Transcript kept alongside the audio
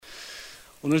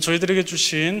오늘 저희들에게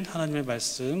주신 하나님의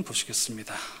말씀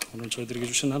보시겠습니다. 오늘 저희들에게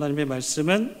주신 하나님의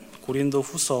말씀은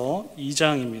고린도후서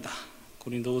 2장입니다.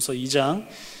 고린도후서 2장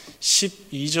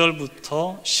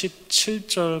 12절부터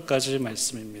 17절까지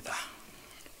말씀입니다.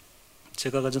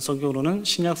 제가 가진 성경으로는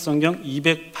신약성경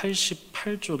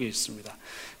 288쪽에 있습니다.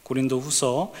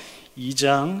 고린도후서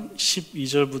 2장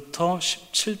 12절부터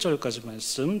 17절까지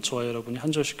말씀, 저와 여러분이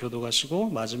한 절씩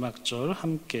교독하시고 마지막 절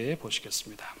함께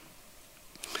보시겠습니다.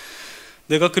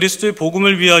 내가 그리스도의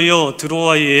복음을 위하여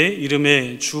드로아의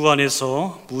이름의 주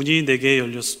안에서 문이 내게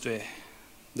열렸으되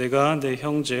내가 내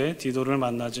형제 디도를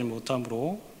만나지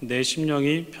못함으로 내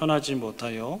심령이 편하지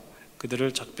못하여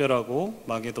그들을 작별하고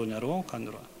마게도냐로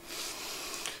가노라.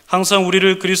 항상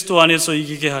우리를 그리스도 안에서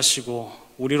이기게 하시고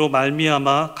우리로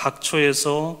말미암아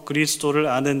각처에서 그리스도를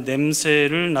아는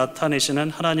냄새를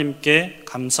나타내시는 하나님께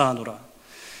감사하노라.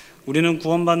 우리는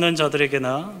구원받는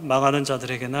자들에게나 망하는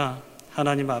자들에게나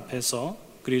하나님 앞에서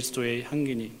그리스도의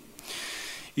향기니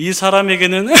이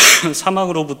사람에게는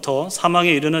사망으로부터 사망에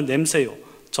이르는 냄새요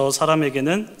저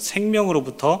사람에게는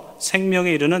생명으로부터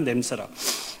생명에 이르는 냄새라.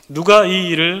 누가 이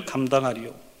일을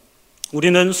감당하리요?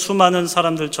 우리는 수많은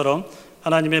사람들처럼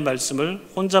하나님의 말씀을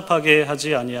혼잡하게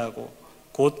하지 아니하고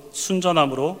곧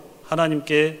순전함으로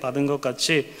하나님께 받은 것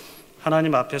같이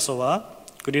하나님 앞에서와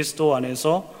그리스도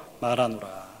안에서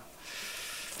말하노라.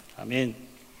 아멘.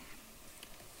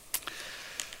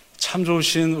 참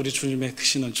좋으신 우리 주님의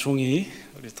크시는 종이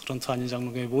우리 토론토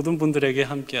안희장로교회 모든 분들에게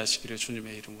함께 하시기를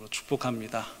주님의 이름으로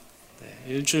축복합니다.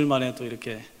 일주일 만에 또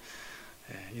이렇게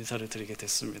인사를 드리게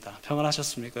됐습니다.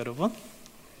 평안하셨습니까, 여러분?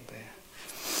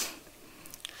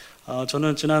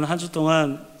 저는 지난 한 주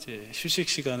동안 이제 휴식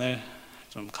시간을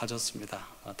좀 가졌습니다.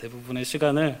 대부분의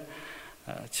시간을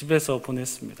집에서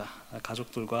보냈습니다.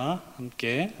 가족들과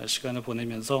함께 시간을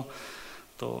보내면서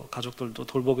또 가족들도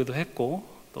돌보기도 했고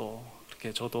또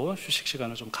이렇게 저도 휴식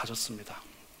시간을 좀 가졌습니다.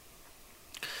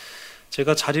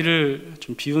 제가 자리를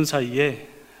좀 비운 사이에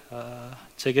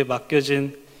제게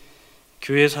맡겨진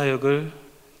교회 사역을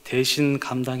대신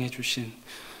감당해 주신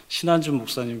신한준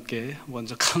목사님께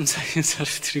먼저 감사 인사를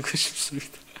드리고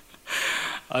싶습니다.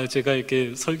 제가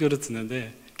이렇게 설교를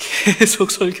듣는데 계속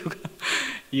설교가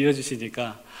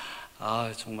이어지시니까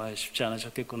정말 쉽지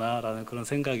않으셨겠구나라는 그런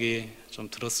생각이 좀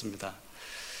들었습니다.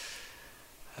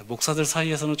 목사들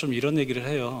사이에서는 좀 이런 얘기를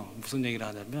해요. 무슨 얘기를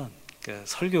하냐면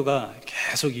설교가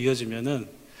계속 이어지면은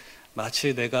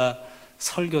마치 내가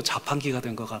설교 자판기가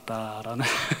된 것 같다라는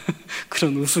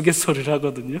그런 우스갯소리를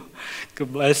하거든요. 그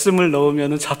말씀을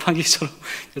넣으면은 자판기처럼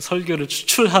설교를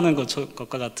추출하는 것과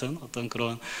같은 어떤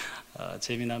그런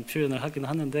재미난 표현을 하긴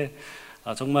하는데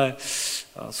정말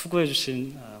수고해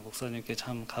주신 목사님께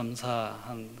참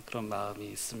감사한 그런 마음이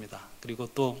있습니다. 그리고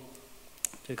또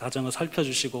제 가정을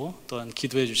살펴주시고 또한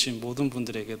기도해 주신 모든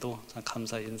분들에게도 참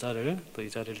감사 인사를 또 이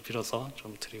자리를 빌어서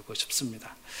좀 드리고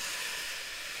싶습니다.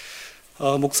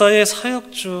 목사의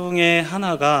사역 중에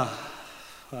하나가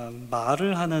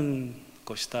말을 하는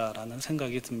것이다 라는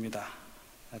생각이 듭니다.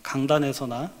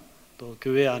 강단에서나 또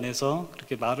교회 안에서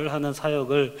그렇게 말을 하는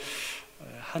사역을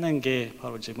하는 게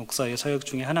바로 이제 목사의 사역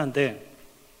중에 하나인데,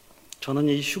 저는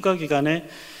이 휴가 기간에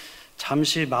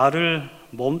잠시 말을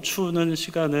멈추는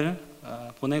시간을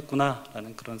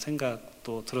보냈구나라는 그런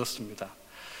생각도 들었습니다.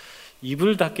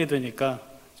 입을 닫게 되니까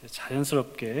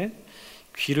자연스럽게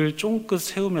귀를 쫑긋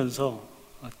세우면서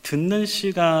듣는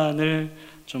시간을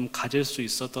좀 가질 수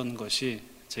있었던 것이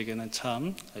제게는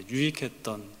참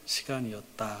유익했던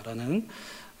시간이었다라는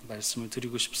말씀을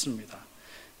드리고 싶습니다.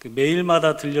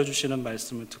 매일마다 들려주시는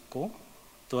말씀을 듣고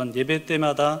또한 예배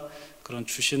때마다 그런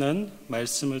주시는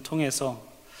말씀을 통해서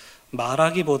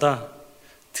말하기보다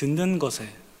듣는 것에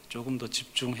조금 더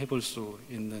집중해 볼 수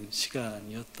있는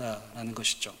시간이었다라는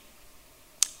것이죠.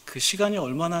 그 시간이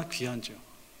얼마나 귀한지요.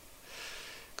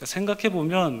 생각해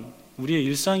보면 우리의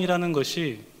일상이라는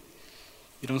것이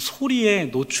이런 소리에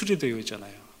노출이 되어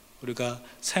있잖아요. 우리가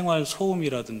생활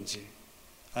소음이라든지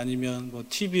아니면 뭐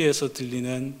TV에서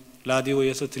들리는,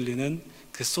 라디오에서 들리는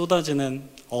그 쏟아지는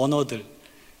언어들,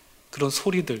 그런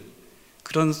소리들,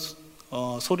 그런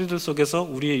소리들 속에서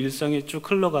우리의 일상이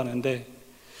쭉 흘러가는데,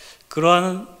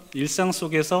 그러한 일상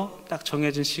속에서 딱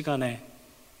정해진 시간에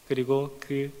그리고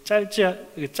그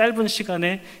짧은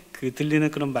시간에 그 들리는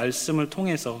그런 말씀을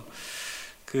통해서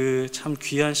그 참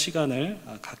귀한 시간을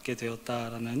갖게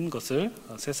되었다라는 것을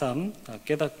새삼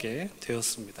깨닫게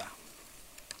되었습니다.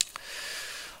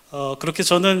 그렇게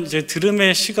저는 이제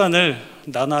들음의 시간을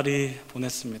나날이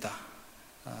보냈습니다.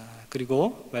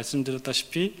 그리고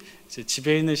말씀드렸다시피 이제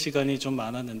집에 있는 시간이 좀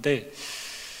많았는데,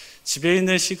 집에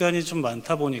있는 시간이 좀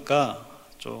많다 보니까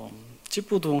좀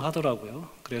찌뿌둥하더라고요.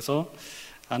 그래서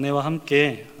아내와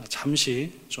함께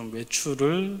잠시 좀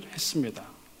외출을 했습니다.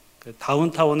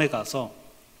 다운타운에 가서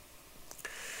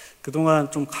그동안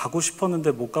좀 가고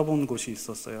싶었는데 못 가본 곳이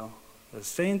있었어요.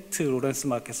 세인트 로렌스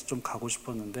마켓에 좀 가고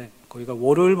싶었는데 거기가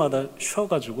월요일마다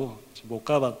쉬어가지고 못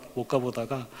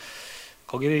가보다가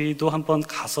거기도 한번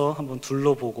가서 한번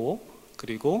둘러보고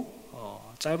그리고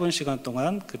짧은 시간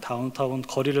동안 그 다운타운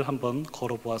거리를 한번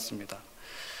걸어보았습니다.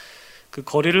 그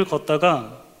거리를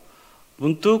걷다가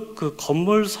문득 그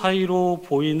건물 사이로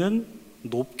보이는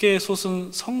높게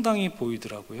솟은 성당이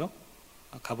보이더라고요.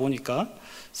 가보니까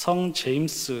성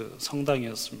제임스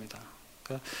성당이었습니다.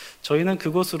 그러니까 저희는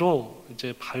그곳으로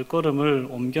이제 발걸음을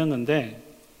옮겼는데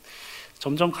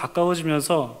점점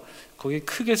가까워지면서 거기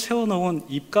크게 세워놓은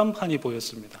입간판이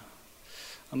보였습니다.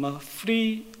 아마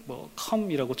free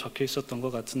come이라고 적혀 있었던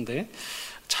것 같은데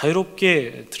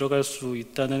자유롭게 들어갈 수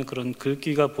있다는 그런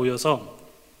글귀가 보여서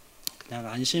그냥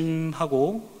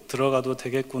안심하고 들어가도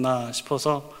되겠구나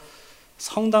싶어서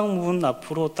성당 문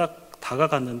앞으로 딱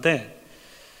다가갔는데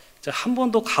한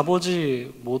번도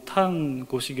가보지 못한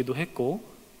곳이기도 했고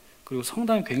그리고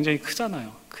성당이 굉장히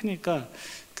크잖아요. 크니까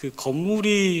그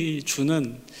건물이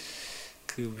주는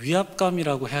그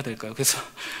위압감이라고 해야 될까요? 그래서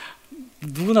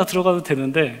누구나 들어가도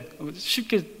되는데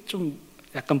쉽게 좀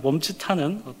약간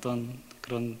멈칫하는 어떤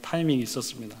그런 타이밍이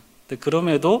있었습니다. 근데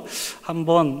그럼에도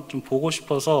한번 좀 보고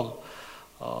싶어서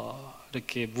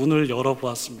이렇게 문을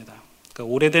열어보았습니다. 그러니까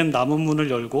오래된 나무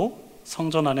문을 열고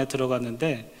성전 안에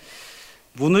들어갔는데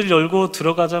문을 열고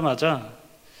들어가자마자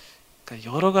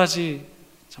그러니까 여러 가지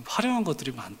참 화려한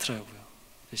것들이 많더라고요.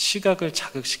 시각을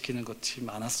자극시키는 것이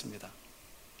많았습니다.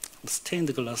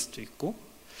 스테인드 글라스도 있고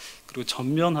그리고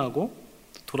전면하고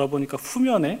돌아보니까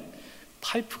후면에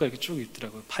파이프가 이렇게 쭉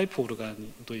있더라고요. 파이프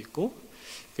오르간도 있고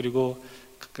그리고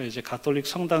이제 가톨릭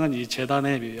성당은 이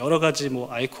재단에 여러 가지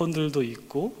아이콘들도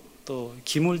있고 또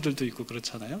기물들도 있고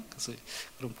그렇잖아요. 그래서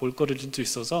그런 볼거리들도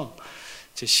있어서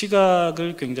제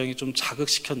시각을 굉장히 좀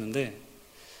자극시켰는데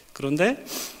그런데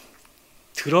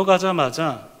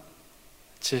들어가자마자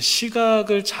제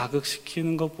시각을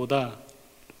자극시키는 것보다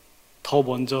더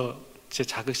먼저 제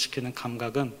자극시키는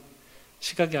감각은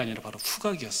시각이 아니라 바로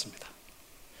후각이었습니다.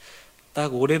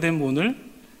 딱 오래된 문을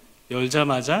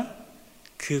열자마자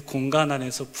그 공간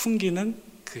안에서 풍기는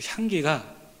그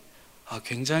향기가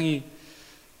굉장히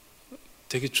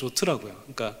되게 좋더라고요.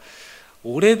 그러니까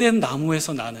오래된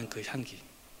나무에서 나는 그 향기.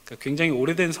 그러니까 굉장히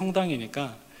오래된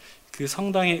성당이니까 그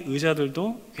성당의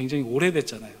의자들도 굉장히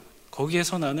오래됐잖아요.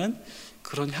 거기에서 나는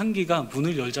그런 향기가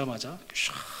문을 열자마자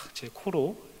샥 제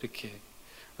코로 이렇게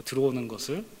들어오는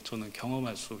것을 저는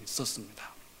경험할 수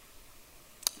있었습니다.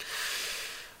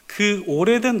 그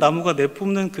오래된 나무가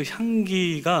내뿜는 그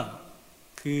향기가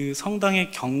그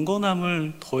성당의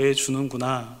경건함을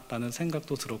더해주는구나 라는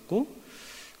생각도 들었고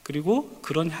그리고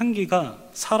그런 향기가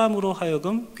사람으로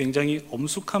하여금 굉장히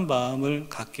엄숙한 마음을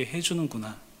갖게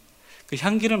해주는구나. 그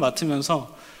향기를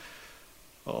맡으면서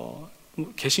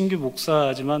개신교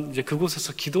목사지만 이제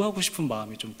그곳에서 기도하고 싶은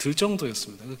마음이 좀 들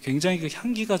정도였습니다. 굉장히 그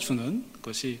향기가 주는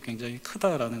것이 굉장히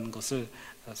크다라는 것을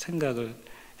생각을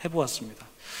해보았습니다.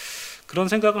 그런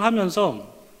생각을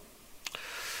하면서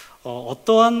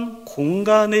어떠한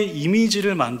공간의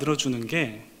이미지를 만들어주는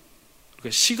게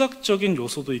시각적인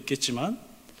요소도 있겠지만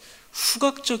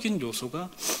후각적인 요소가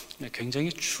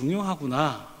굉장히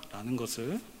중요하구나라는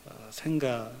것을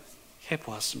생각해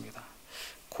보았습니다.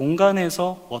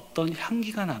 공간에서 어떤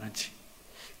향기가 나는지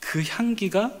그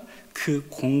향기가 그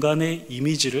공간의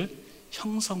이미지를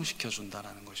형성시켜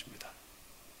준다는 것입니다.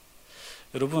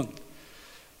 여러분,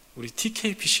 우리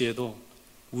TKPC에도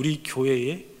우리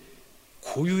교회에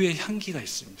고유의 향기가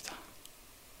있습니다.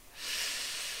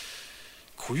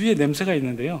 고유의 냄새가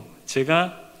있는데요.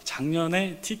 제가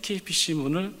작년에 TKPC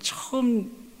문을 처음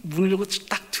문을 열고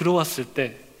딱 들어왔을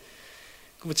때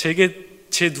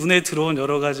제 눈에 들어온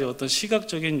여러 가지 어떤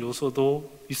시각적인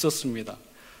요소도 있었습니다.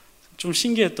 좀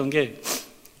신기했던 게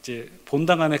이제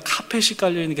본당 안에 카펫이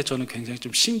깔려 있는 게 저는 굉장히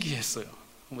좀 신기했어요.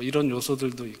 이런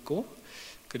요소들도 있고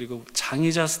그리고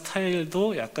장의자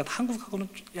스타일도 약간 한국하고는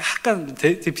약간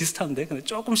되게 비슷한데 근데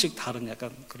조금씩 다른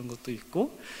약간 그런 것도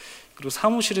있고 그리고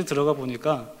사무실에 들어가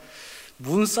보니까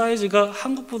문 사이즈가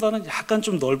한국보다는 약간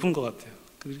좀 넓은 것 같아요.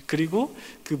 그리고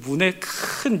그 문에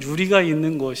큰 유리가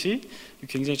있는 것이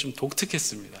굉장히 좀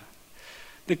독특했습니다.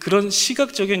 근데 그런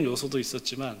시각적인 요소도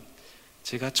있었지만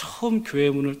제가 처음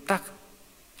교회 문을 딱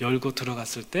열고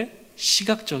들어갔을 때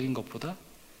시각적인 것보다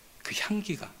그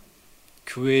향기가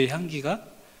교회의 향기가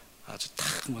아주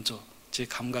딱 먼저 제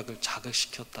감각을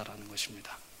자극시켰다라는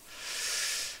것입니다.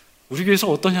 우리 교회에서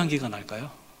어떤 향기가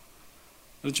날까요?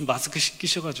 요즘 마스크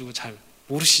끼셔가지고 잘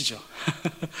모르시죠?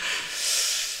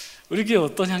 우리 교회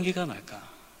어떤 향기가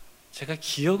날까? 제가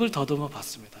기억을 더듬어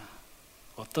봤습니다.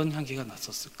 어떤 향기가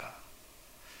났었을까?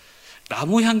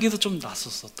 나무 향기도 좀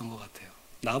났었던 것 같아요.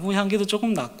 나무 향기도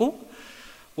조금 났고,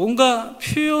 뭔가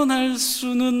표현하기가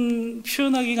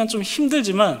좀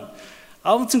힘들지만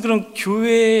아무튼 그런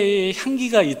교회의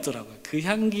향기가 있더라고요. 그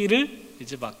향기를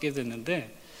이제 맡게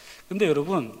됐는데, 근데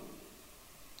여러분,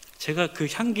 제가 그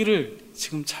향기를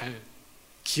지금 잘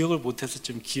기억을 못해서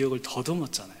지금 기억을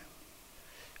더듬었잖아요.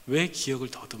 왜 기억을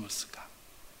더듬었을까?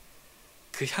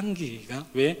 그 향기가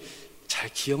왜 잘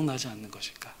기억나지 않는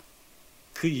것일까?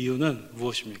 그 이유는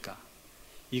무엇입니까?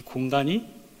 이 공간이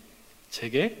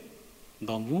제게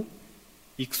너무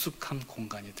익숙한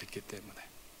공간이 됐기 때문에.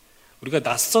 우리가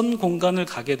낯선 공간을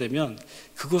가게 되면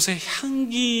그곳의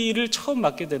향기를 처음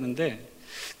맡게 되는데,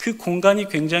 그 공간이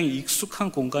굉장히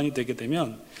익숙한 공간이 되게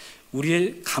되면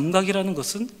우리의 감각이라는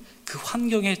것은 그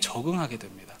환경에 적응하게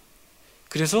됩니다.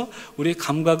 그래서 우리의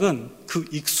감각은 그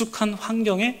익숙한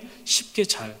환경에 쉽게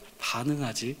잘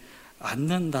반응하지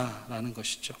않는다라는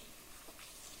것이죠.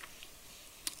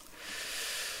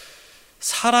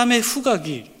 사람의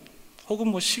후각이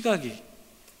혹은 시각이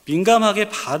민감하게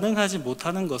반응하지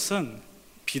못하는 것은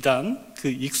비단 그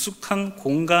익숙한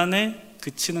공간에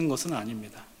그치는 것은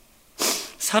아닙니다.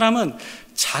 사람은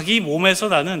자기 몸에서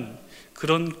나는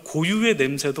그런 고유의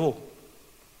냄새도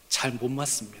잘 못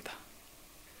맡습니다.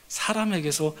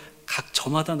 사람에게서 각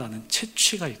저마다 나는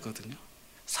채취가 있거든요.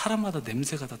 사람마다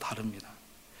냄새가 다 다릅니다.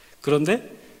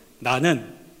 그런데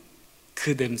나는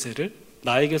그 냄새를,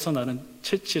 나에게서 나는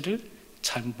채취를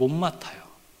잘 못 맡아요.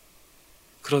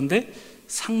 그런데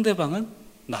상대방은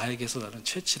나에게서 나는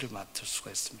채취를 맡을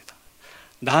수가 있습니다.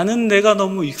 나는 내가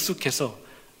너무 익숙해서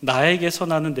나에게서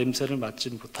나는 냄새를 맡지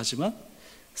못하지만,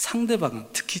 상대방은,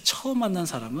 특히 처음 만난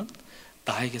사람은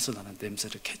나에게서 나는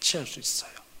냄새를 캐치할 수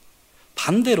있어요.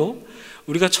 반대로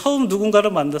우리가 처음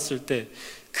누군가를 만났을 때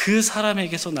그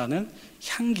사람에게서 나는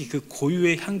향기, 그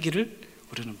고유의 향기를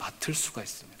우리는 맡을 수가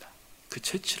있습니다. 그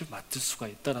채취를 맡을 수가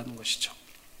있다는 것이죠.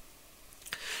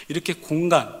 이렇게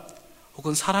공간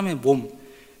혹은 사람의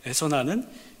몸에서 나는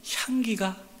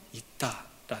향기가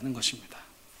있다라는 것입니다.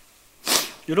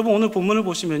 여러분, 오늘 본문을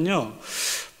보시면요,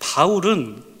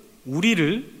 바울은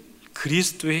우리를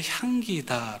그리스도의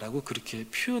향기다라고 그렇게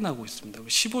표현하고 있습니다.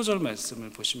 15절 말씀을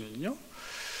보시면요,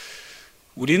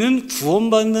 우리는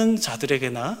구원받는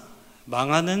자들에게나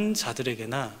망하는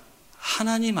자들에게나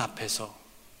하나님 앞에서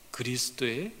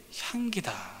그리스도의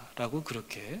향기다라고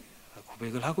그렇게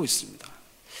고백을 하고 있습니다.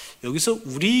 여기서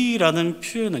우리라는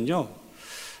표현은요,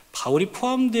 바울이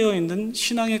포함되어 있는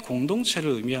신앙의 공동체를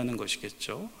의미하는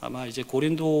것이겠죠. 아마 이제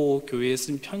고린도 교회에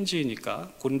쓴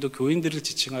편지이니까 고린도 교인들을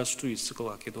지칭할 수도 있을 것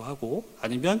같기도 하고,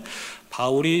 아니면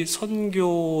바울이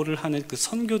선교를 하는 그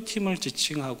선교팀을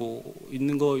지칭하고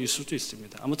있는 것일 수도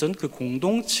있습니다. 아무튼 그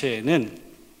공동체는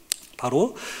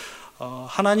바로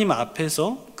하나님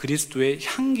앞에서 그리스도의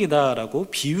향기다라고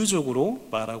비유적으로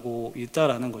말하고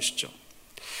있다라는 것이죠.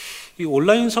 이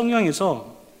온라인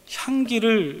성경에서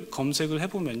향기를 검색을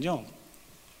해보면요,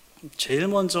 제일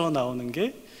먼저 나오는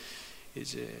게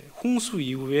이제 홍수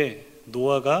이후에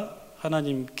노아가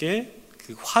하나님께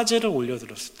그 화제를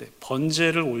올려드렸을 때,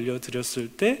 번제를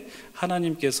올려드렸을 때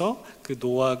하나님께서 그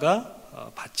노아가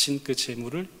바친 그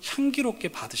제물을 향기롭게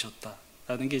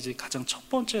받으셨다라는 게 이제 가장 첫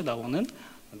번째 나오는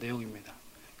내용입니다.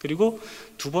 그리고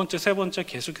두 번째, 세 번째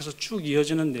계속해서 쭉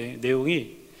이어지는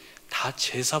내용이 다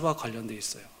제사와 관련되어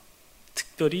있어요.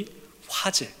 특별히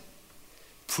화제,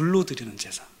 불로 드리는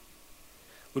제사.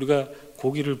 우리가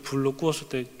고기를 불로 구웠을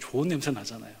때 좋은 냄새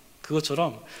나잖아요.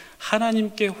 그것처럼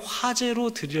하나님께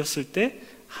화제로 드렸을 때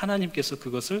하나님께서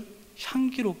그것을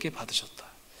향기롭게 받으셨다.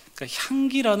 그러니까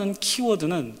향기라는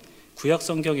키워드는 구약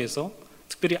성경에서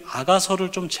특별히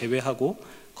아가서를 좀 제외하고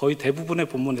거의 대부분의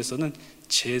본문에서는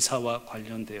제사와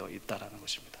관련되어 있다라는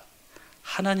것입니다.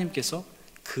 하나님께서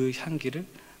그 향기를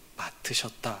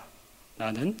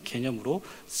맡으셨다라는 개념으로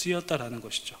쓰였다라는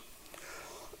것이죠.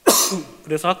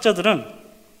 그래서 학자들은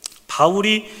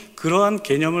바울이 그러한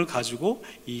개념을 가지고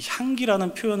이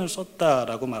향기라는 표현을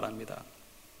썼다라고 말합니다.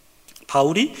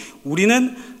 바울이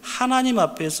우리는 하나님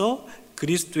앞에서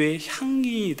그리스도의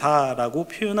향기다라고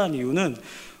표현한 이유는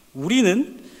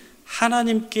우리는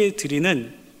하나님께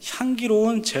드리는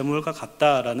향기로운 제물과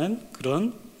같다라는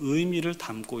그런 의미를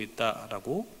담고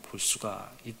있다라고 볼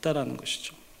수가 있다라는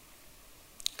것이죠.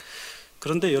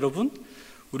 그런데 여러분,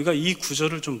 우리가 이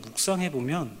구절을 좀 묵상해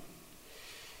보면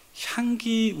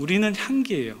우리는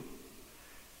향기예요.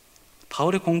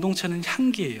 바울의 공동체는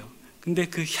향기예요. 근데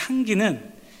그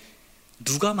향기는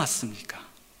누가 맡습니까?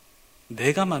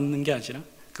 내가 맡는 게 아니라,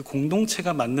 그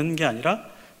공동체가 맡는 게 아니라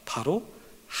바로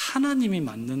하나님이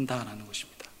맡는다라는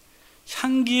것입니다.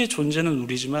 향기의 존재는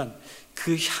우리지만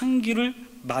그 향기를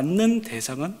맡는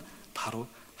대상은 바로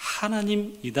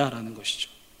하나님이다라는 것이죠.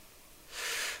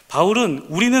 바울은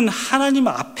우리는 하나님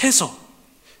앞에서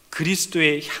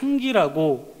그리스도의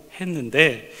향기라고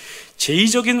했는데,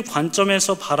 제의적인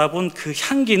관점에서 바라본 그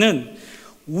향기는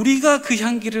우리가 그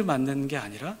향기를 맡는 게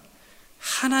아니라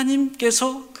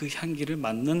하나님께서 그 향기를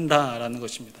맡는다라는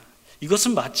것입니다.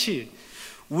 이것은 마치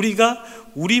우리가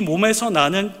우리 몸에서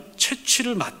나는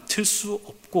채취를 맡을 수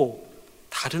없고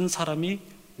다른 사람이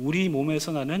우리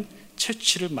몸에서 나는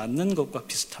채취를 맡는 것과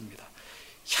비슷합니다.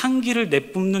 향기를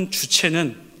내뿜는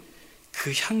주체는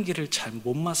그 향기를 잘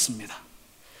못 맡습니다.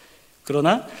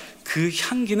 그러나 그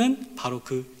향기는 바로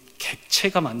그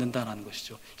객체가 맡는다는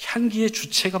것이죠. 향기의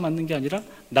주체가 맡는 게 아니라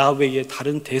나 외에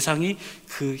다른 대상이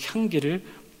그 향기를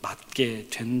맡게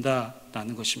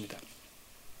된다라는 것입니다.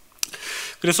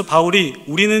 그래서 바울이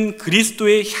우리는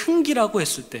그리스도의 향기라고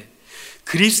했을 때,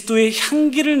 그리스도의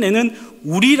향기를 내는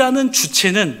우리라는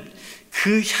주체는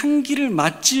그 향기를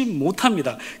맡지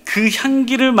못합니다. 그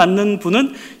향기를 맡는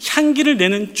분은 향기를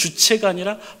내는 주체가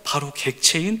아니라 바로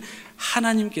객체인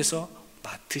하나님께서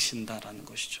맡으신다라는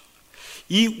것이죠.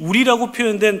 이 우리라고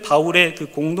표현된 바울의 그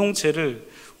공동체를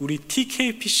우리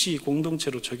Tkpc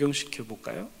공동체로 적용시켜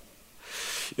볼까요?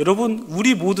 여러분,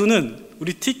 우리 모두는,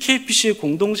 우리 Tkpc의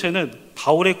공동체는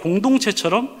바울의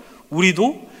공동체처럼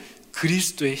우리도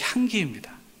그리스도의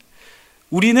향기입니다.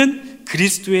 우리는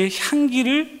그리스도의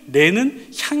향기를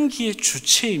내는 향기의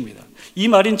주체입니다. 이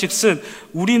말인즉슨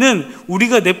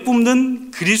우리가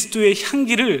내뿜는 그리스도의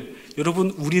향기를, 여러분,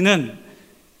 우리는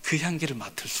그 향기를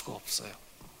맡을 수가 없어요.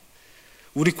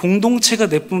 우리 공동체가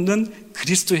내뿜는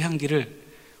그리스도의 향기를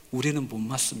우리는 못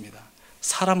맡습니다.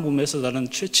 사람 몸에서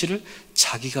나는 채취를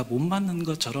자기가 못 맡는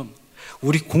것처럼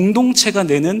우리 공동체가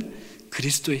내는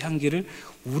그리스도의 향기를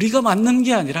우리가 맡는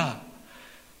게 아니라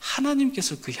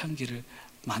하나님께서 그 향기를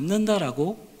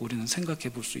맡는다라고 우리는 생각해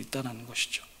볼 수 있다는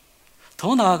것이죠.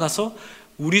 더 나아가서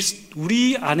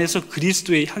우리 안에서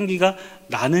그리스도의 향기가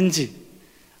나는지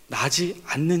나지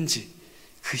않는지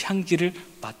그 향기를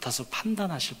맡아서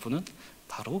판단하실 분은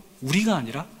바로 우리가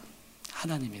아니라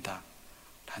하나님이다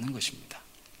라는 것입니다.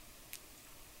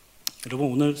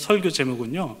 여러분, 오늘 설교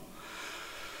제목은요,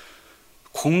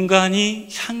 공간이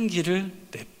향기를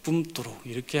내뿜도록,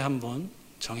 이렇게 한번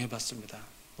정해봤습니다.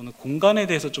 오늘 공간에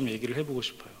대해서 좀 얘기를 해보고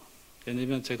싶어요.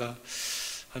 왜냐면 제가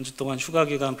한 주 동안 휴가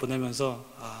기간 보내면서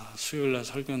수요일날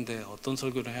설교인데 어떤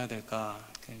설교를 해야 될까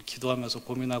기도하면서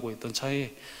고민하고 있던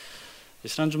차에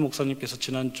신한주 목사님께서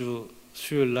지난주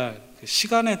수요일날 그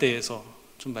시간에 대해서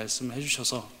좀 말씀을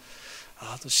해주셔서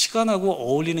또 시간하고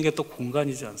어울리는 게 또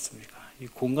공간이지 않습니까? 이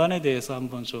공간에 대해서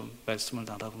한번 좀 말씀을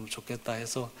나눠보면 좋겠다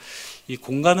해서 이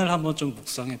공간을 한번 좀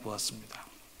묵상해 보았습니다.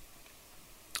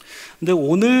 근데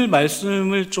오늘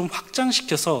말씀을 좀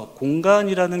확장시켜서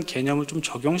공간이라는 개념을 좀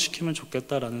적용시키면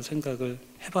좋겠다라는 생각을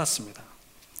해봤습니다.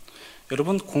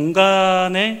 여러분,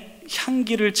 공간의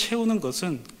향기를 채우는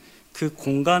것은 그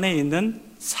공간에 있는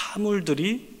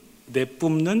사물들이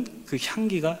내뿜는 그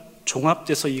향기가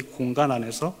종합돼서 이 공간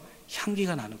안에서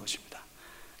향기가 나는 것입니다.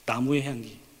 나무의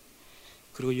향기,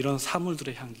 그리고 이런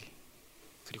사물들의 향기,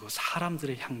 그리고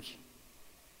사람들의 향기,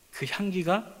 그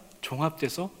향기가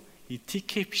종합돼서 이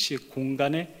Tkpc의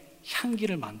공간의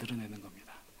향기를 만들어내는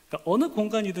겁니다. 그러니까 어느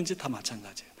공간이든지 다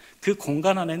마찬가지예요. 그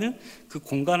공간 안에는 그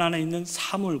공간 안에 있는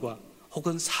사물과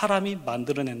혹은 사람이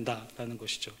만들어낸다라는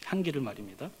것이죠. 향기를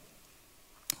말입니다.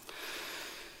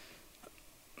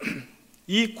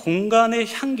 이 공간의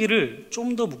향기를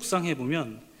좀 더 묵상해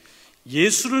보면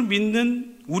예수를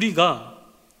믿는 우리가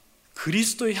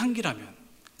그리스도의 향기라면,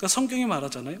 그러니까 성경이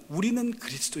말하잖아요. 우리는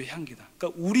그리스도의 향기다.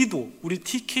 그러니까 우리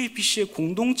Tkpc의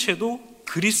공동체도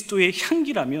그리스도의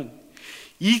향기라면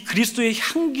이 그리스도의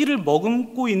향기를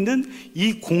머금고 있는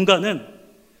이 공간은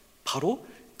바로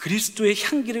그리스도의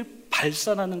향기를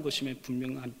발산하는 것임에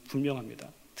분명합니다.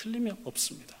 틀림이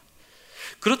없습니다.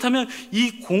 그렇다면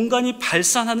이 공간이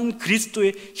발산하는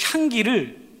그리스도의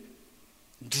향기를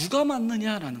누가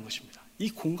맡느냐라는 것입니다. 이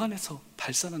공간에서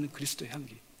발산하는 그리스도의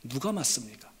향기 누가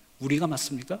맡습니까? 우리가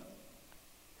맡습니까?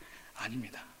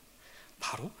 아닙니다.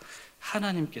 바로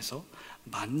하나님께서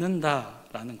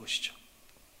맡는다라는 것이죠.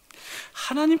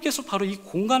 하나님께서 바로 이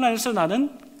공간 안에서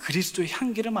나는 그리스도의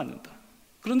향기를 맡는다.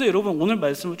 그런데 여러분, 오늘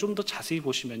말씀을 좀 더 자세히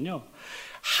보시면요,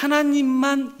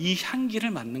 하나님만 이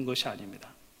향기를 맡는 것이 아닙니다.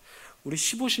 우리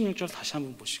 15, 16절 다시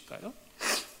한번 보실까요?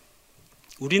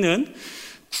 우리는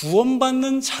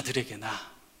구원받는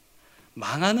자들에게나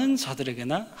망하는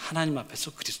자들에게나 하나님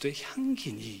앞에서 그리스도의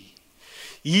향기니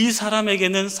이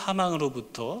사람에게는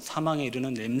사망으로부터 사망에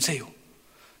이르는 냄새요,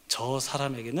 저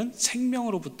사람에게는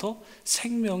생명으로부터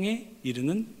생명에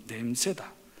이르는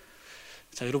냄새다.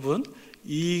 자, 여러분,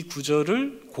 이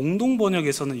구절을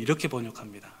공동번역에서는 이렇게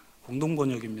번역합니다.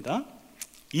 공동번역입니다.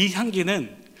 이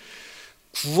향기는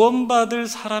구원받을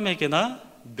사람에게나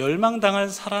멸망당할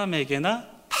사람에게나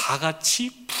다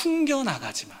같이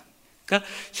풍겨나가지만, 그러니까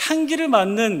향기를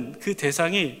맡는 그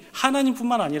대상이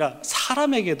하나님뿐만 아니라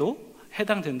사람에게도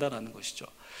해당된다라는 것이죠.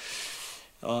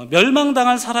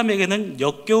 멸망당한 사람에게는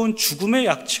역겨운 죽음의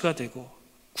약취가 되고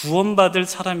구원받을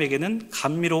사람에게는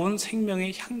감미로운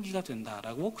생명의 향기가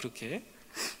된다라고 그렇게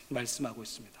말씀하고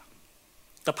있습니다.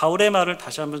 그러니까 바울의 말을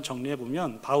다시 한번 정리해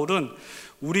보면, 바울은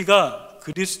우리가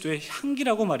그리스도의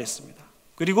향기라고 말했습니다.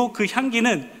 그리고 그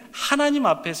향기는 하나님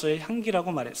앞에서의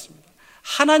향기라고 말했습니다.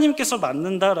 하나님께서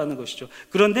맡는다라는 것이죠.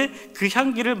 그런데 그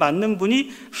향기를 맡는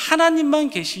분이 하나님만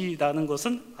계시다는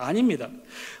것은 아닙니다.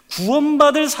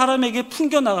 구원받을 사람에게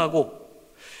풍겨나가고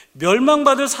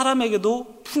멸망받을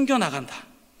사람에게도 풍겨나간다.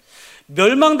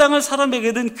 멸망당할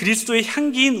사람에게는 그리스도의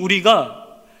향기인 우리가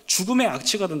죽음의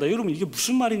악취가 된다. 여러분, 이게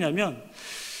무슨 말이냐면,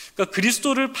 그러니까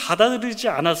그리스도를 받아들이지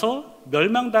않아서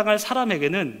멸망당할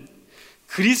사람에게는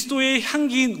그리스도의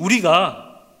향기인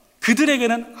우리가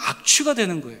그들에게는 악취가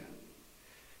되는 거예요.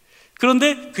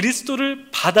 그런데 그리스도를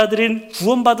받아들인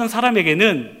구원받은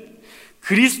사람에게는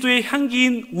그리스도의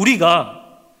향기인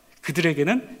우리가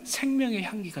그들에게는 생명의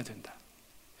향기가 된다.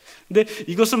 근데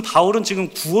이것은 바울은 지금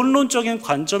구원론적인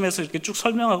관점에서 이렇게 쭉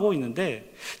설명하고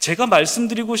있는데, 제가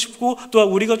말씀드리고 싶고 또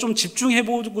우리가 좀 집중해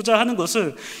보고자 하는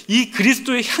것은 이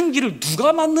그리스도의 향기를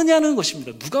누가 맡느냐는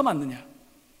것입니다. 누가 맡느냐?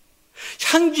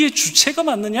 향기의 주체가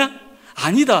맡느냐?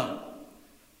 아니다.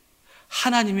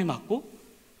 하나님이 맡고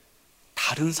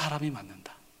다른 사람이 맡는다.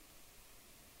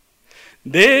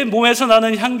 내 몸에서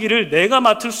나는 향기를 내가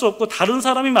맡을 수 없고 다른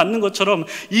사람이 맡는 것처럼,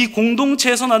 이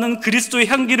공동체에서 나는 그리스도의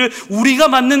향기를 우리가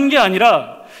맡는 게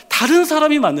아니라 다른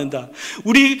사람이 맡는다.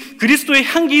 우리 그리스도의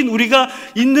향기인 우리가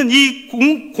있는 이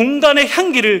공간의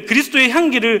향기를, 그리스도의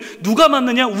향기를 누가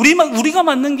맡느냐? 우리가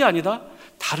맡는 게 아니다.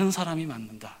 다른 사람이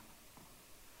맡는다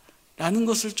라는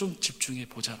것을 좀 집중해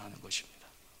보자라는 것입니다.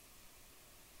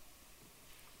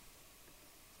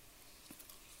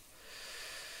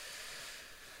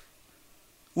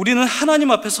 우리는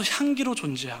하나님 앞에서 향기로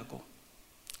존재하고,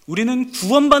 우리는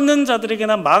구원받는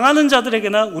자들에게나 망하는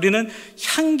자들에게나 우리는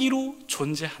향기로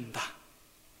존재한다.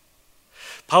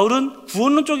 바울은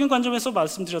구원론적인 관점에서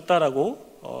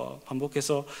말씀드렸다라고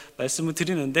반복해서 말씀을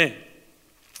드리는데,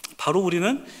 바로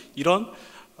우리는 이런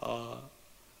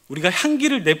우리가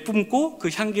향기를 내뿜고 그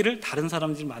향기를 다른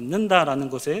사람들이 맡는다라는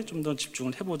것에 좀 더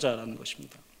집중을 해보자라는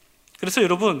것입니다. 그래서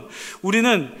여러분,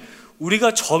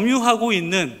 우리가 점유하고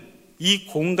있는 이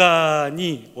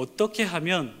공간이 어떻게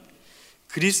하면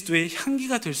그리스도의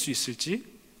향기가 될 수 있을지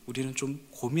우리는 좀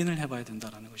고민을 해봐야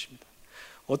된다는 것입니다.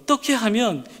 어떻게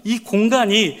하면 이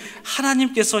공간이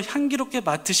하나님께서 향기롭게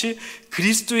맡으실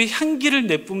그리스도의 향기를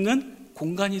내뿜는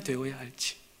공간이 되어야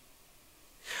할지,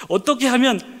 어떻게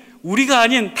하면 우리가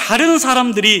아닌 다른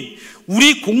사람들이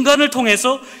우리 공간을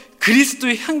통해서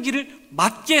그리스도의 향기를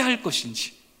맡게 할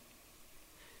것인지,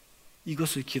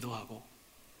 이것을 기도하고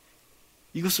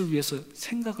이것을 위해서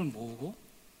생각을 모으고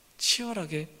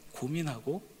치열하게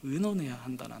고민하고 의논해야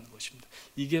한다는 것입니다.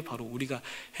 이게 바로 우리가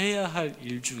해야 할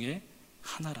일 중에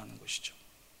하나라는 것이죠.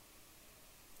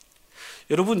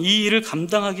 여러분, 이 일을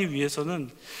감당하기 위해서는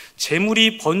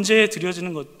제물이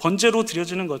번제로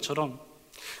드려지는 것처럼,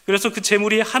 그래서 그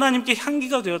제물이 하나님께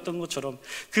향기가 되었던 것처럼,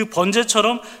 그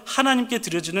번제처럼 하나님께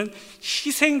드려지는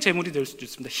희생 제물이 될 수도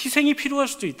있습니다. 희생이 필요할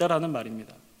수도 있다라는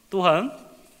말입니다.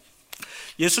 또한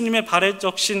예수님의 발에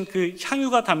적신 그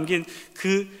향유가 담긴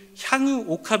그 향유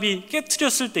옥합이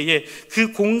깨트렸을 때에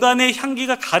그 공간에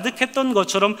향기가 가득했던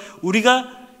것처럼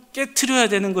우리가 깨트려야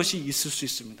되는 것이 있을 수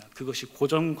있습니다. 그것이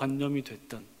고정관념이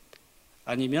됐든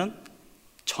아니면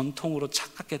전통으로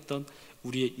착각했던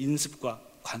우리의 인습과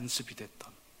관습이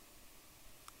됐던,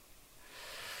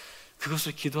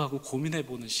 그것을 기도하고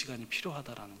고민해보는 시간이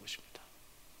필요하다라는 것입니다.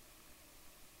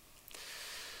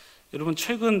 여러분,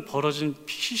 최근 벌어진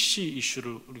PCC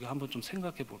이슈를 우리가 한번 좀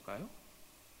생각해 볼까요?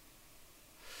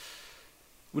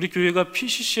 우리 교회가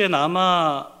PCC에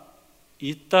남아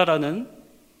있다라는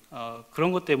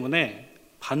그런 것 때문에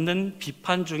받는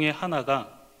비판 중에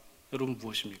하나가 여러분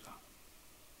무엇입니까?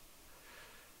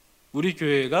 우리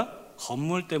교회가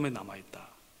건물 때문에 남아있다,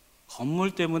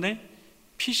 건물 때문에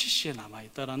PCC에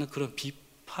남아있다라는 그런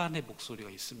비판의 목소리가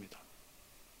있습니다.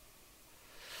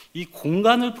 이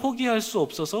공간을 포기할 수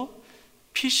없어서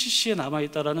PCC에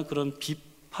남아있다라는 그런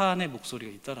비판의 목소리가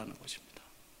있다라는 것입니다.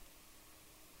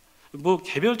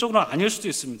 개별적으로 아닐 수도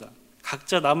있습니다.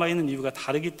 각자 남아있는 이유가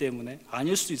다르기 때문에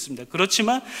아닐 수도 있습니다.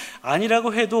 그렇지만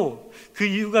아니라고 해도, 그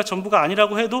이유가 전부가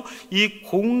아니라고 해도 이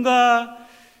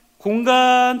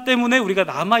공간 때문에 우리가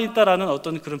남아있다라는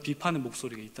어떤 그런 비판의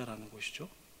목소리가 있다라는 것이죠.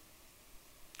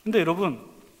 근데 여러분,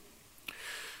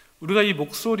 우리가 이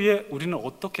목소리에 우리는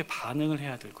어떻게 반응을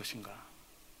해야 될 것인가?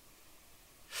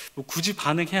 뭐 굳이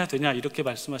반응해야 되냐 이렇게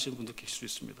말씀하시는 분도 계실 수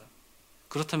있습니다.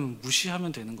 그렇다면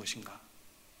무시하면 되는 것인가?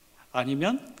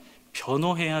 아니면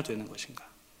변호해야 되는 것인가?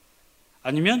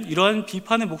 아니면 이러한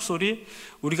비판의 목소리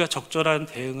우리가 적절한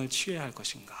대응을 취해야 할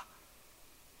것인가?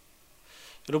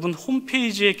 여러분,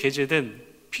 홈페이지에 게재된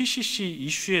PCC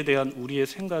이슈에 대한 우리의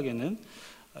생각에는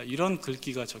이런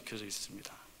글귀가 적혀져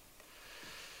있습니다.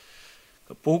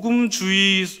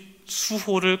 복음주의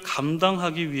수호를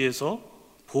감당하기 위해서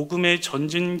복음의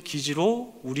전진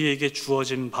기지로 우리에게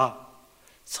주어진 바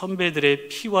선배들의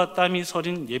피와 땀이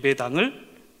서린 예배당을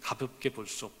가볍게 볼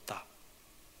수 없다.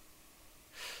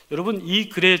 여러분, 이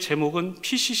글의 제목은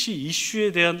PCC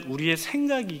이슈에 대한 우리의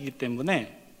생각이기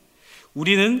때문에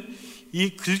우리는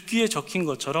이 글귀에 적힌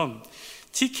것처럼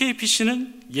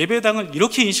TKPC는 예배당을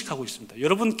이렇게 인식하고 있습니다.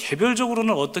 여러분,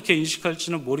 개별적으로는 어떻게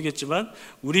인식할지는 모르겠지만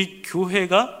우리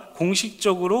교회가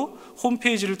공식적으로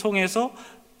홈페이지를 통해서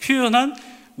표현한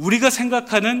우리가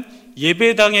생각하는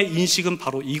예배당의 인식은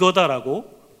바로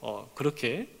이거다라고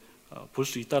그렇게 볼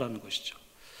수 있다는 것이죠.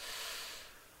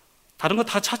 다른 거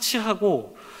다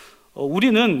차치하고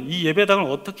우리는 이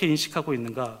예배당을 어떻게 인식하고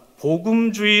있는가?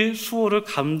 복음주의 수호를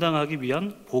감당하기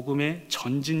위한 복음의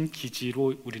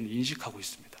전진기지로 우리는 인식하고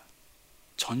있습니다.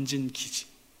 전진기지.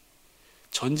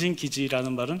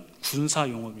 전진기지라는 말은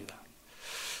군사용어입니다.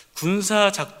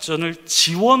 군사작전을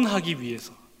지원하기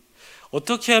위해서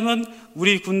어떻게 하면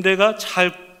우리 군대가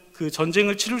잘 그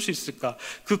전쟁을 치를 수 있을까?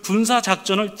 그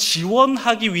군사작전을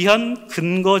지원하기 위한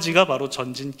근거지가 바로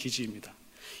전진기지입니다.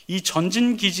 이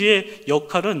전진기지의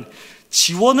역할은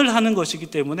지원을 하는 것이기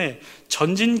때문에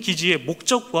전진기지의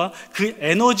목적과 그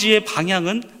에너지의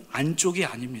방향은 안쪽이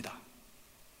아닙니다.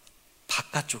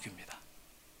 바깥쪽입니다.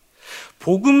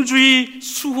 복음주의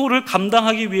수호를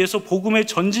감당하기 위해서 복음의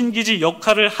전진기지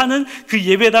역할을 하는 그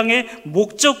예배당의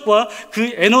목적과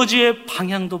그 에너지의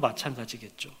방향도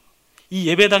마찬가지겠죠. 이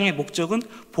예배당의 목적은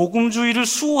복음주의를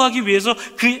수호하기 위해서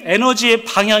그 에너지의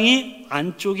방향이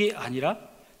안쪽이 아니라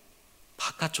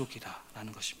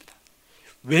바깥쪽이라는 것입니다.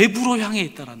 외부로 향해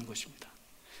있다는 것입니다.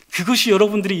 그것이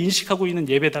여러분들이 인식하고 있는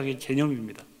예배당의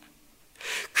개념입니다.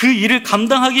 그 일을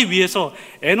감당하기 위해서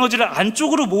에너지를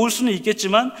안쪽으로 모을 수는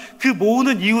있겠지만 그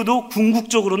모으는 이유도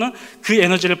궁극적으로는 그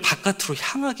에너지를 바깥으로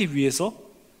향하기 위해서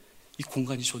이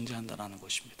공간이 존재한다는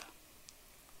것입니다.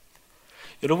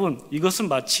 여러분, 이것은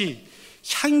마치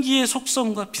향기의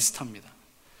속성과 비슷합니다.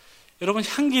 여러분,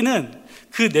 향기는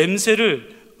그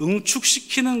냄새를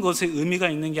응축시키는 것에 의미가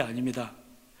있는 게 아닙니다.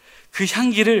 그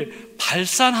향기를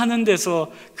발산하는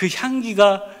데서 그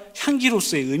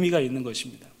향기로서의 의미가 있는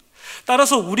것입니다.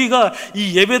 따라서 우리가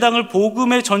이 예배당을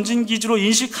복음의 전진기지로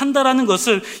인식한다라는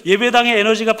것을 예배당의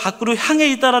에너지가 밖으로 향해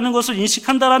있다라는 것을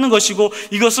인식한다라는 것이고,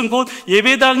 이것은 곧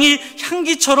예배당이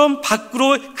향기처럼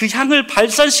밖으로 그 향을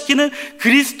발산시키는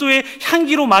그리스도의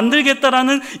향기로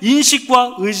만들겠다라는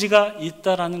인식과 의지가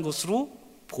있다라는 것으로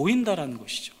보인다라는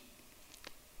것이죠.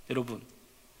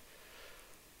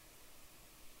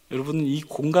 여러분은 이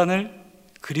공간을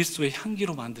그리스도의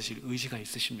향기로 만드실 의지가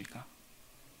있으십니까?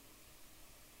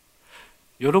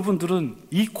 여러분들은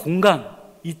이 공간,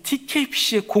 이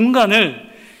TKPC의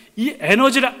공간을 이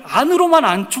에너지를 안으로만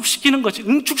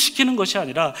응축시키는 것이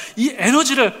아니라 이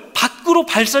에너지를 밖으로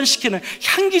발산시키는,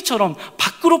 향기처럼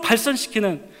밖으로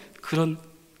발산시키는 그런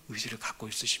의지를 갖고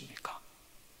있으십니까?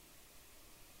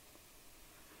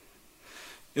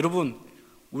 여러분,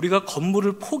 우리가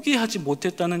건물을 포기하지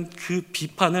못했다는 그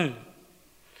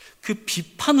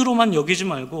비판으로만 여기지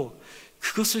말고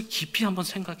그것을 깊이 한번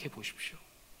생각해 보십시오.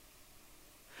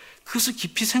 그것을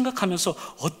깊이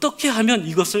생각하면서 어떻게 하면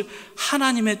이것을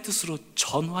하나님의 뜻으로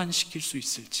전환시킬 수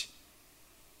있을지,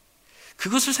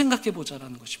 그것을 생각해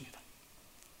보자라는 것입니다.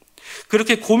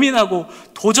 그렇게 고민하고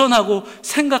도전하고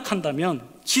생각한다면,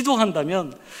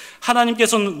 기도한다면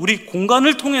하나님께서는 우리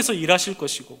공간을 통해서 일하실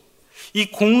것이고 이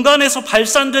공간에서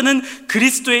발산되는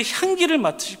그리스도의 향기를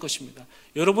맡으실 것입니다.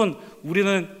 여러분,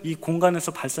 우리는 이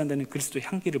공간에서 발산되는 그리스도의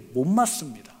향기를 못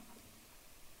맡습니다.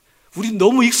 우린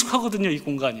너무 익숙하거든요, 이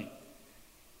공간이.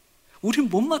 우린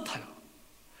못 맡아요.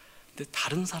 근데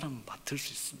다른 사람은 맡을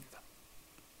수 있습니다.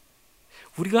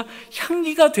 우리가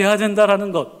향기가 돼야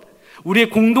된다는 것,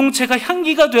 우리의 공동체가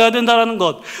향기가 돼야 된다는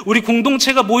것, 우리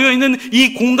공동체가 모여있는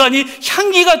이 공간이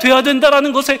향기가 돼야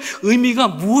된다는 것의 의미가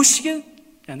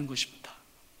무엇이겠냐는 것입니다.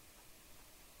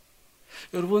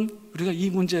 여러분, 우리가 이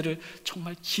문제를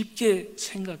정말 깊게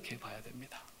생각해 봐야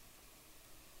됩니다.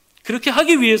 그렇게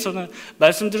하기 위해서는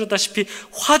말씀드렸다시피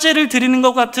화제를 드리는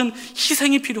것 같은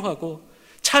희생이 필요하고,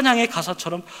 찬양의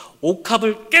가사처럼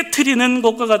옥합을 깨트리는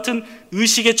것과 같은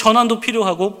의식의 전환도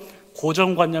필요하고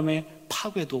고정관념의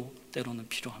파괴도 때로는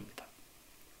필요합니다.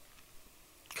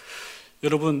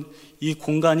 여러분, 이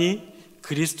공간이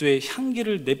그리스도의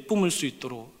향기를 내뿜을 수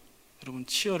있도록 여러분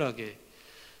치열하게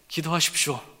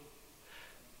기도하십시오.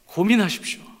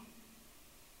 고민하십시오.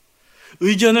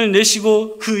 의견을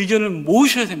내시고 그 의견을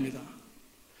모으셔야 됩니다.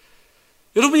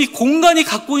 여러분, 이 공간이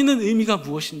갖고 있는 의미가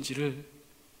무엇인지를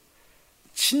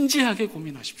진지하게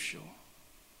고민하십시오.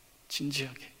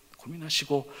 진지하게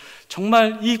고민하시고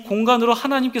정말 이 공간으로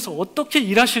하나님께서 어떻게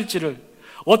일하실지를,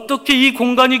 어떻게 이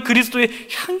공간이 그리스도의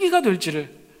향기가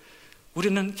될지를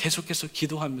우리는 계속해서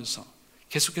기도하면서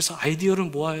계속해서 아이디어를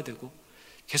모아야 되고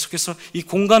계속해서 이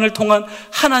공간을 통한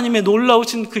하나님의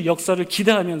놀라우신 그 역사를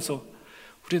기대하면서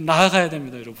우리는 나아가야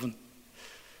됩니다. 여러분,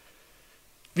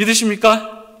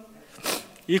 믿으십니까?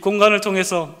 이 공간을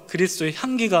통해서 그리스도의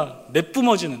향기가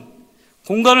내뿜어지는,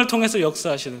 공간을 통해서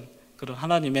역사하시는 그런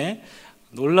하나님의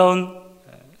놀라운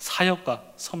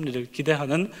사역과 섭리를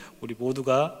기대하는 우리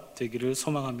모두가 되기를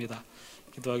소망합니다.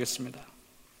 기도하겠습니다.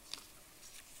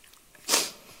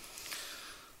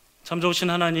 참 좋으신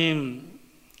하나님,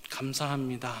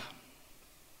 감사합니다.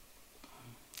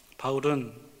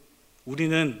 바울은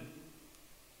우리는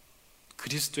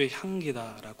그리스도의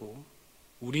향기다라고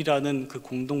우리라는 그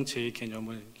공동체의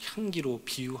개념을 향기로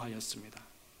비유하였습니다.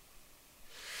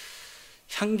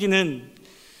 향기를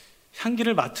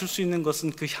맡을 수 있는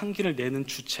것은 그 향기를 내는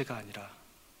주체가 아니라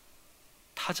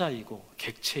타자이고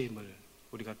객체임을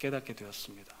우리가 깨닫게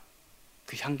되었습니다.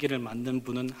 그 향기를 맡는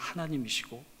분은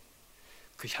하나님이시고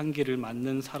그 향기를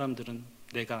맡는 사람들은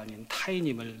내가 아닌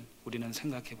타인임을 우리는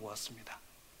생각해 보았습니다.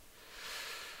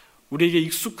 우리에게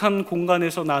익숙한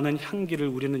공간에서 나는 향기를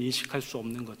우리는 인식할 수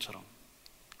없는 것처럼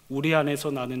우리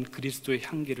안에서 나는 그리스도의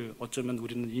향기를 어쩌면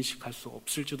우리는 인식할 수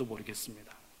없을지도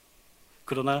모르겠습니다.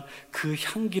 그러나 그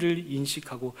향기를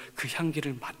인식하고 그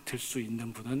향기를 맡을 수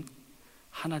있는 분은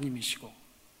하나님이시고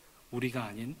우리가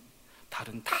아닌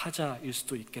다른 타자일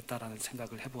수도 있겠다라는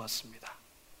생각을 해보았습니다.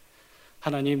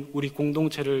 하나님, 우리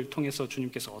공동체를 통해서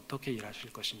주님께서 어떻게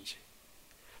일하실 것인지,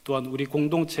 또한 우리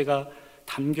공동체가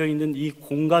담겨있는 이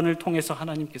공간을 통해서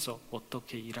하나님께서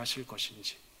어떻게 일하실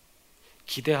것인지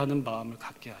기대하는 마음을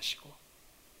갖게 하시고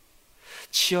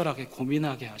치열하게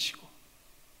고민하게 하시고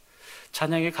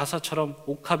찬양의 가사처럼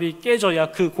옥합이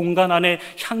깨져야 그 공간 안에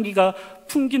향기가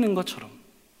풍기는 것처럼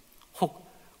혹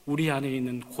우리 안에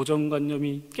있는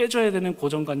고정관념이 깨져야 되는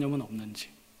고정관념은 없는지,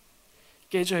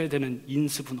 깨져야 되는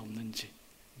인습은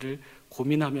없는지를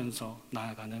고민하면서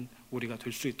나아가는 우리가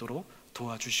될 수 있도록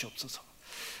도와주시옵소서.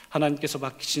 하나님께서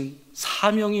맡기신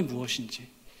사명이 무엇인지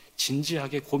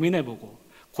진지하게 고민해보고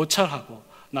고찰하고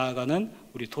나아가는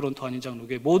우리 토론토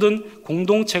한인장로교의 모든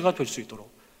공동체가 될 수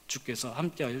있도록 주께서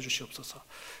함께하여 주시옵소서.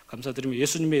 감사드리며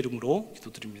예수님의 이름으로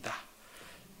기도드립니다.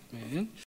 아멘.